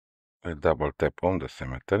I double tap on the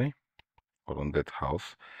cemetery or on that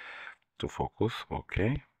house to focus.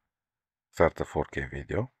 Okay. Start a 4K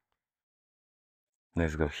video.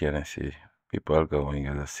 Let's go here and see people going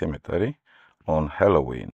at the cemetery on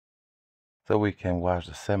Halloween. So we can watch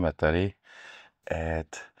the cemetery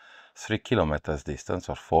at 3 kilometers distance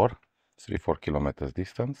or 4 kilometers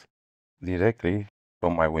distance directly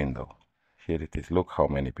from my window. Here it is. Look how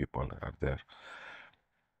many people are there.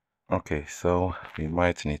 Okay, so we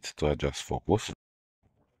might need to adjust focus.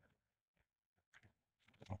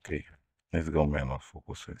 Okay, let's go manual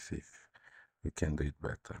focus and see if we can do it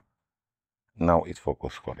better. Now it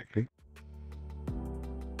focused correctly.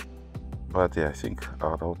 But yeah, I think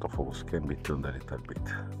our autofocus can be tuned a little bit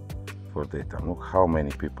for daytime. Look how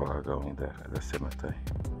many people are going there at the cemetery.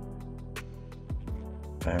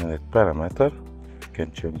 And that parameter you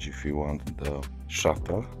can change if you want the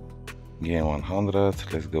shutter. Gain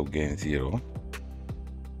 100, let's go gain 0.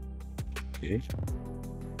 Okay.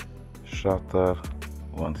 Shutter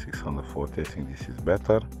 1640, I think this is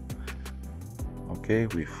better. Okay,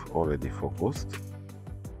 we've already focused.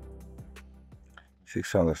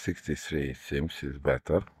 663 it seems is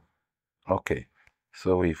better. Okay,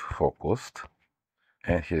 so we've focused,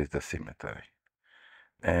 and here is the cemetery.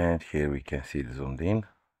 And here we can see it zoomed in.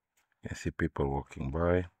 You can see people walking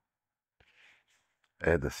by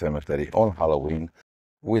at the cemetery on Halloween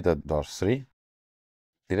with a Dwarf 3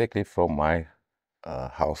 directly from my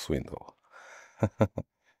house window.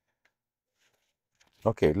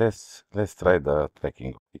 Okay, let's try the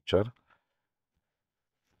tracking picture.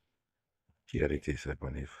 Here it is, I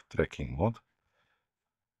believe, tracking mode.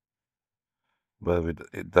 But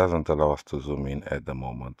it doesn't allow us to zoom in at the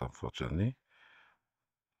moment, unfortunately.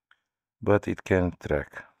 But it can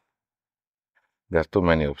track. There are too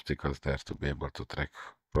many obstacles there to be able to track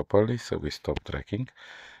properly, so we stop tracking.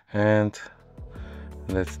 And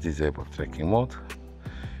let's disable tracking mode.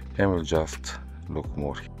 And we'll just look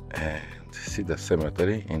more and see the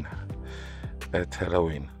cemetery at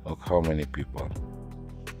Halloween. Look how many people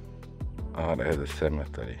are at the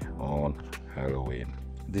cemetery on Halloween.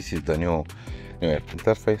 This is the new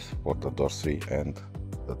interface for the Dwarf 3 and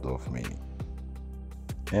the Dwarf Mini.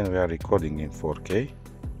 And we are recording in 4K.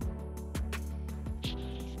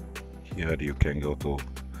 Here you can go to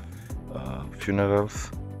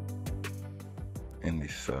funerals in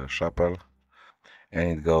this chapel,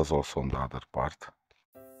 and it goes also on the other part.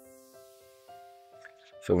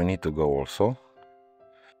 So we need to go also.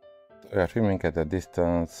 We are filming at a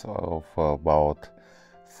distance of about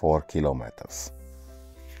 4 kilometers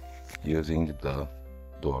using the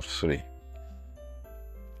Dwarf 3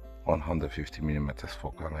 150mm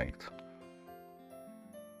focal length.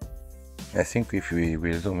 I think if we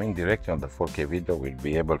will zoom in directly on the 4K video, we'll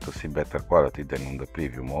be able to see better quality than on the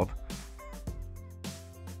preview mode.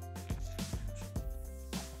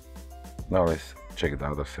 Now let's check the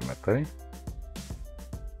other cemetery.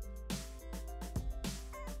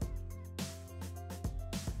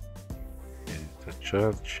 Here's the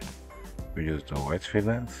church. We use the wide field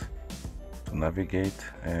lens to navigate,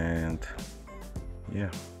 and yeah,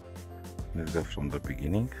 let's go from the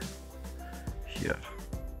beginning here.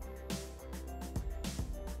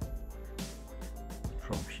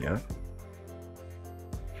 From here,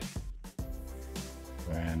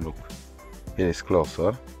 and look, here is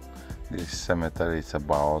closer. This cemetery is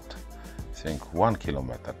about, I think, 1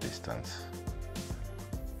 kilometer distance,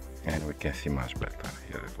 and we can see much better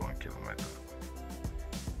here at 1 kilometer.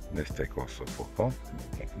 Let's take also a photo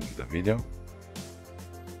of the video.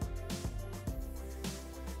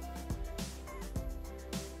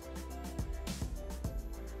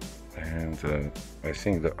 And I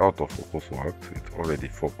think the autofocus worked. It already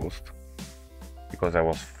focused because I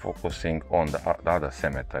was focusing on the other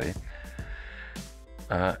cemetery,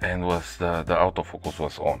 and the autofocus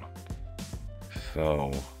was on,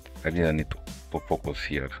 so I didn't need to focus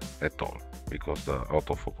here at all because the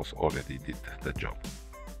autofocus already did the job.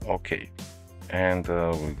 Okay, and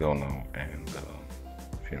we'll go now and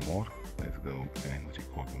film more. Let's go and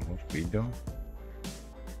record more video.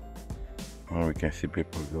 And we can see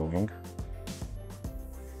people going.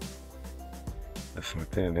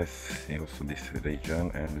 Let's see also this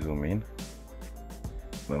region and zoom in.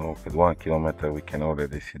 So at 1 kilometer we can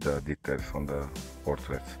already see the details on the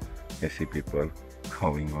portraits. You see people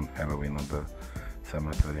going on Halloween on the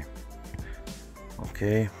cemetery.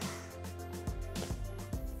 Okay.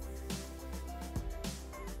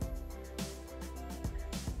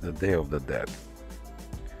 The Day of the Dead.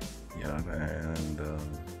 Yeah, and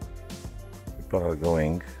people are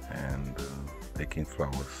going and taking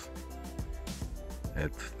flowers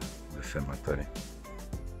at the cemetery.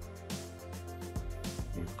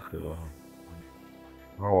 Look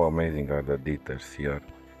how amazing are the details here.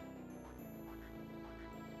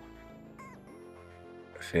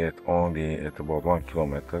 See it only at about 1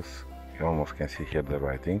 kilometer. You almost can see here the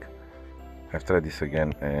writing. I've tried this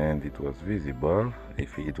again and it was visible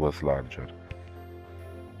if it was larger.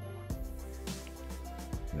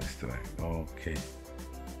 Let's try. Okay.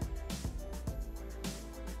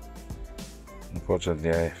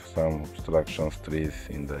 Unfortunately, I have some obstructions, trees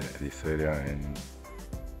in this area, and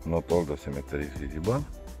not all the cemetery is visible.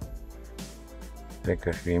 Take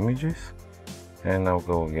a few images, and now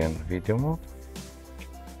go again video mode,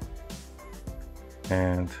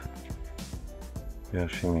 and we are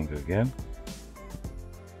shimming again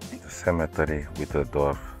the cemetery with the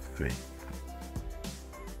Dwarf 3.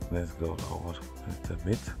 Let's go over a little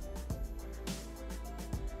bit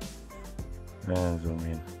and zoom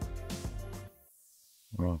in.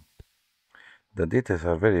 The details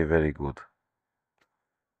are very good,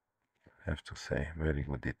 I have to say, very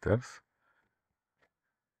good details.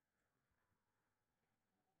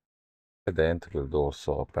 At the end we'll do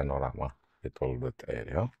also a panorama with all that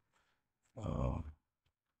area. But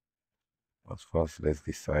first let's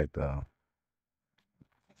decide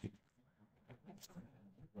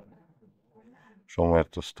from where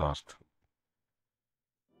to start.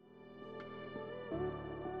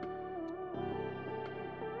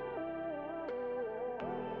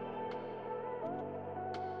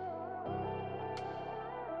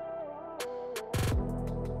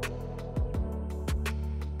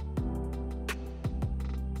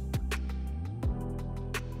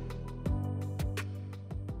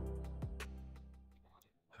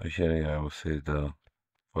 So here I will see the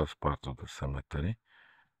first part of the cemetery.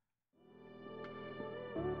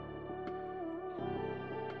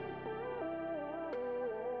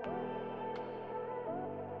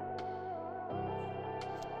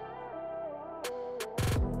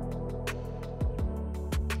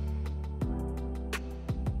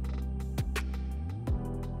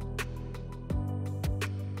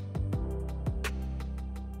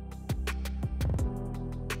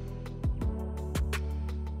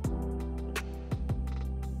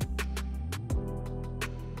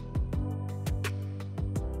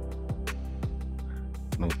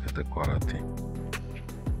 Look at the quality.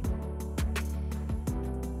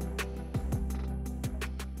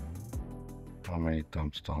 How many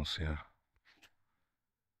tombstones here?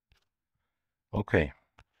 Okay.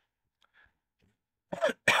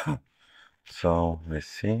 So let's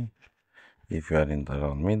see if you are in the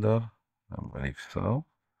round middle. I believe so.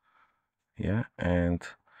 Yeah, and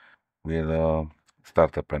we'll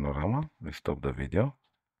start the panorama. We stop the video.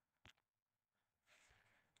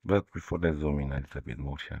 But before, let's zoom in a little bit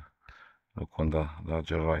more here. Look on the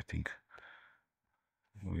larger writing.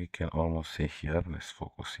 We can almost see here. Let's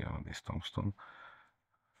focus here on this tombstone.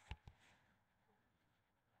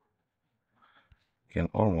 You can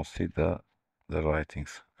almost see the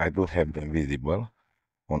writings. I do have them visible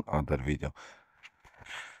on other video.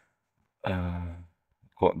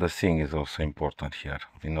 The seeing is also important here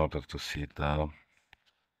in order to see the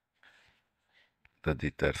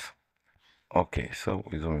details. Okay, so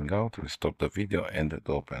we're zooming out. We stop the video and the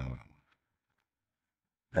open.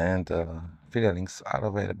 And video links are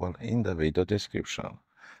available in the video description.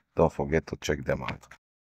 Don't forget to check them out.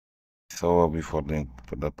 So before doing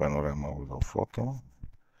the panorama, we'll go photo.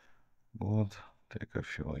 Good. Take a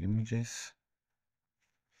few images.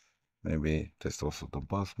 Maybe test also the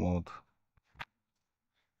bus mode.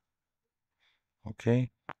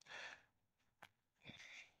 Okay.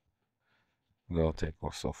 Go take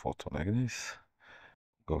also a photo like this.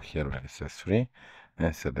 Go here where it says free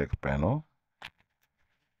and select panel.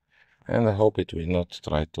 And I hope it will not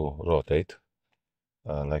try to rotate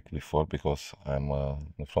like before, because I'm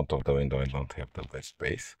in front of the window and don't have the best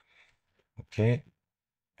space. Okay.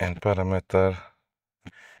 And parameter,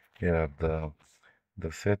 here are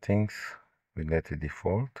the settings. We let it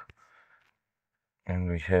default, and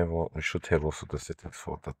we should have also the settings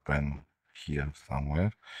for the pen here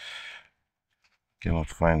somewhere. Cannot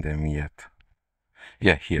find them yet.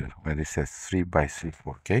 Yeah, here where it says 3x3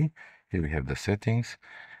 4K. Here we have the settings,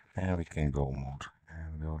 and we can go more.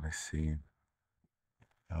 And let's see.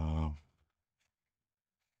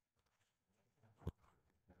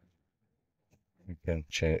 We can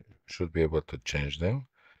should be able to change them.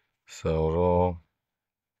 So row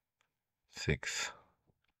 6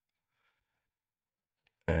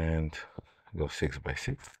 and go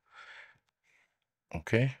 6x6.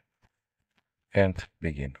 Okay, and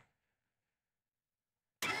begin.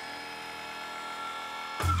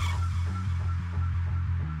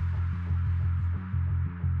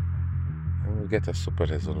 And we'll get a super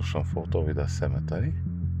resolution photo with a cemetery.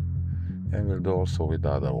 and we'll do also with the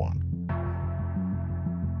other one.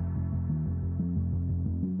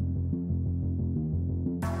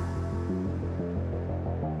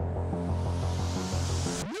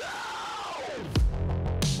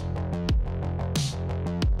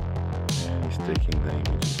 And he's taking the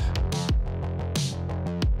images.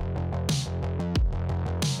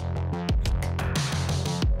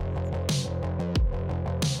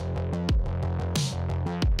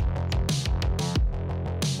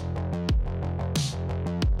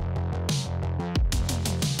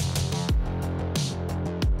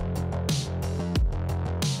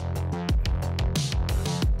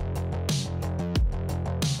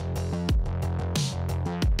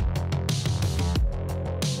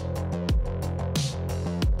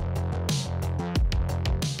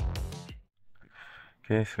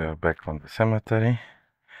 Okay, so we're back on the cemetery.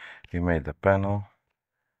 We made the panel.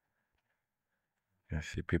 You can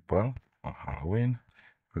see people on Halloween.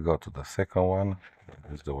 We go to the second one.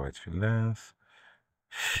 Use the wide field lens.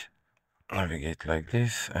 Navigate like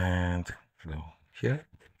this and go here.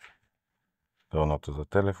 Go now to the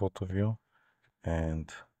telephoto view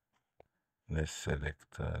and let's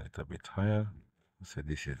select a little bit higher. So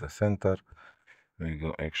this is the center. We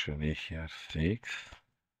go actually here 6.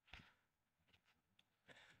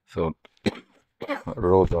 So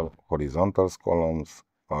rows are horizontal, columns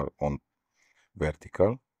are on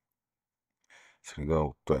vertical. So we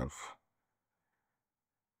go 12.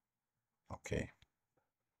 Okay.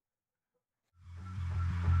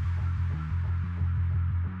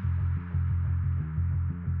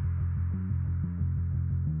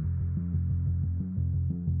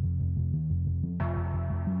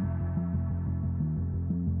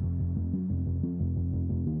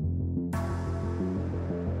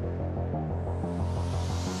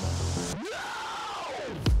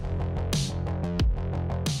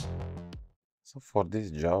 So for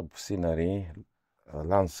this job, scenery,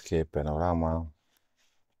 landscape, panorama,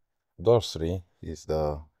 door 3 is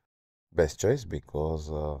the best choice because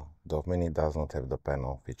Dwarf Mini does not have the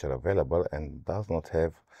panel feature available and does not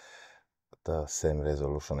have the same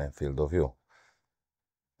resolution and field of view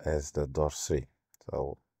as the Dwarf 3.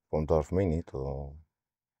 So from Dwarf Mini to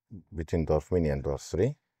between Dwarf Mini and Dwarf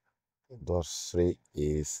 3, Dwarf 3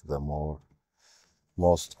 is the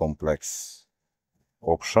most complex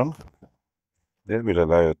option. That will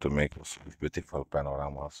allow you to make beautiful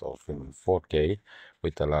panoramas or film in 4K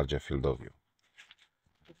with a larger field of view.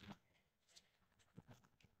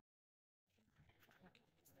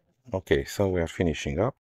 Okay, so we are finishing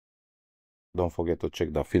up. Don't forget to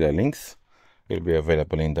check the affiliate links. Will be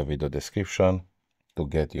available in the video description to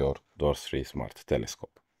get your Dwarf 3 smart telescope.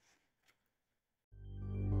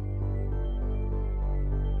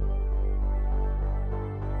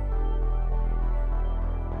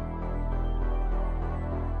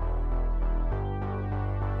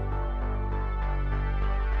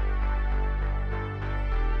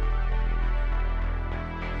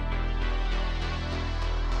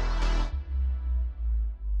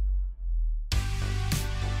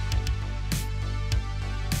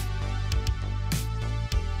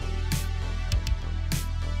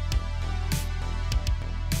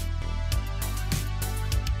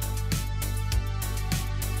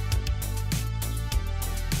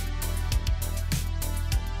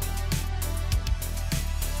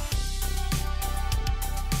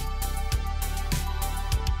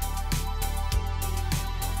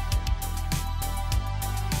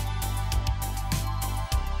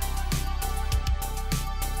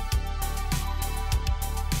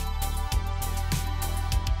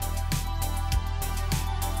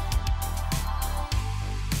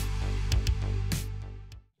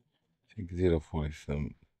 I think 0.4 is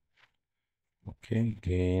okay,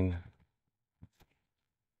 gain.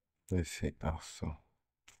 Let's see, also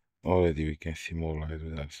already we can see more light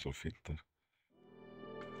with astro filter.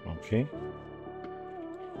 Okay,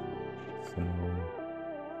 so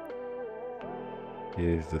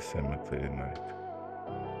here is the cemetery night.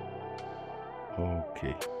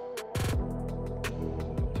 Okay,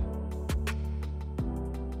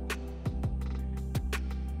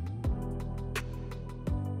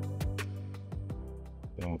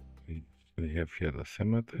 good. So we have here the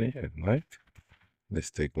cemetery at night.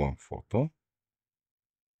 Let's take one photo.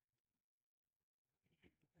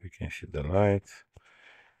 We can see the lights,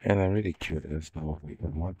 and I'm really curious now what we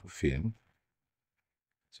want to film.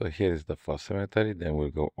 So here is the first cemetery, then we'll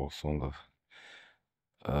go also on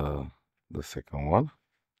the second one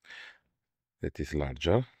that is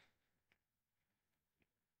larger.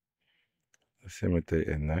 The cemetery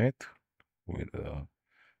at night with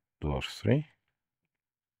Dwarf 3.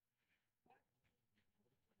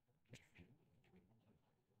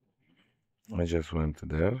 I just went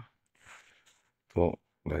there to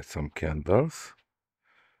light some candles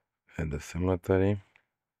at the cemetery.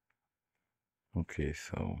 Okay,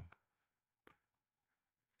 so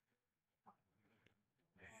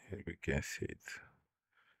here we can see it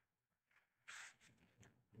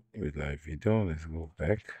with live video. Let's go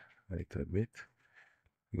back a little bit,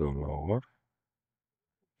 go lower.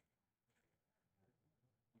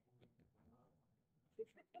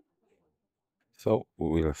 So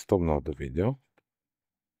we will stop now the video.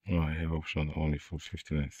 Now I have option only for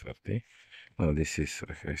 15 and 30. Now this is,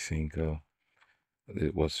 I think,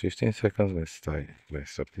 it was 15 seconds. Let's try by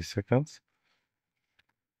 30 seconds.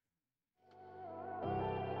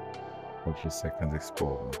 40 seconds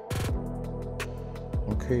exposure.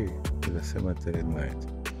 Okay, the cemetery at night.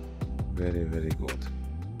 Very, very good.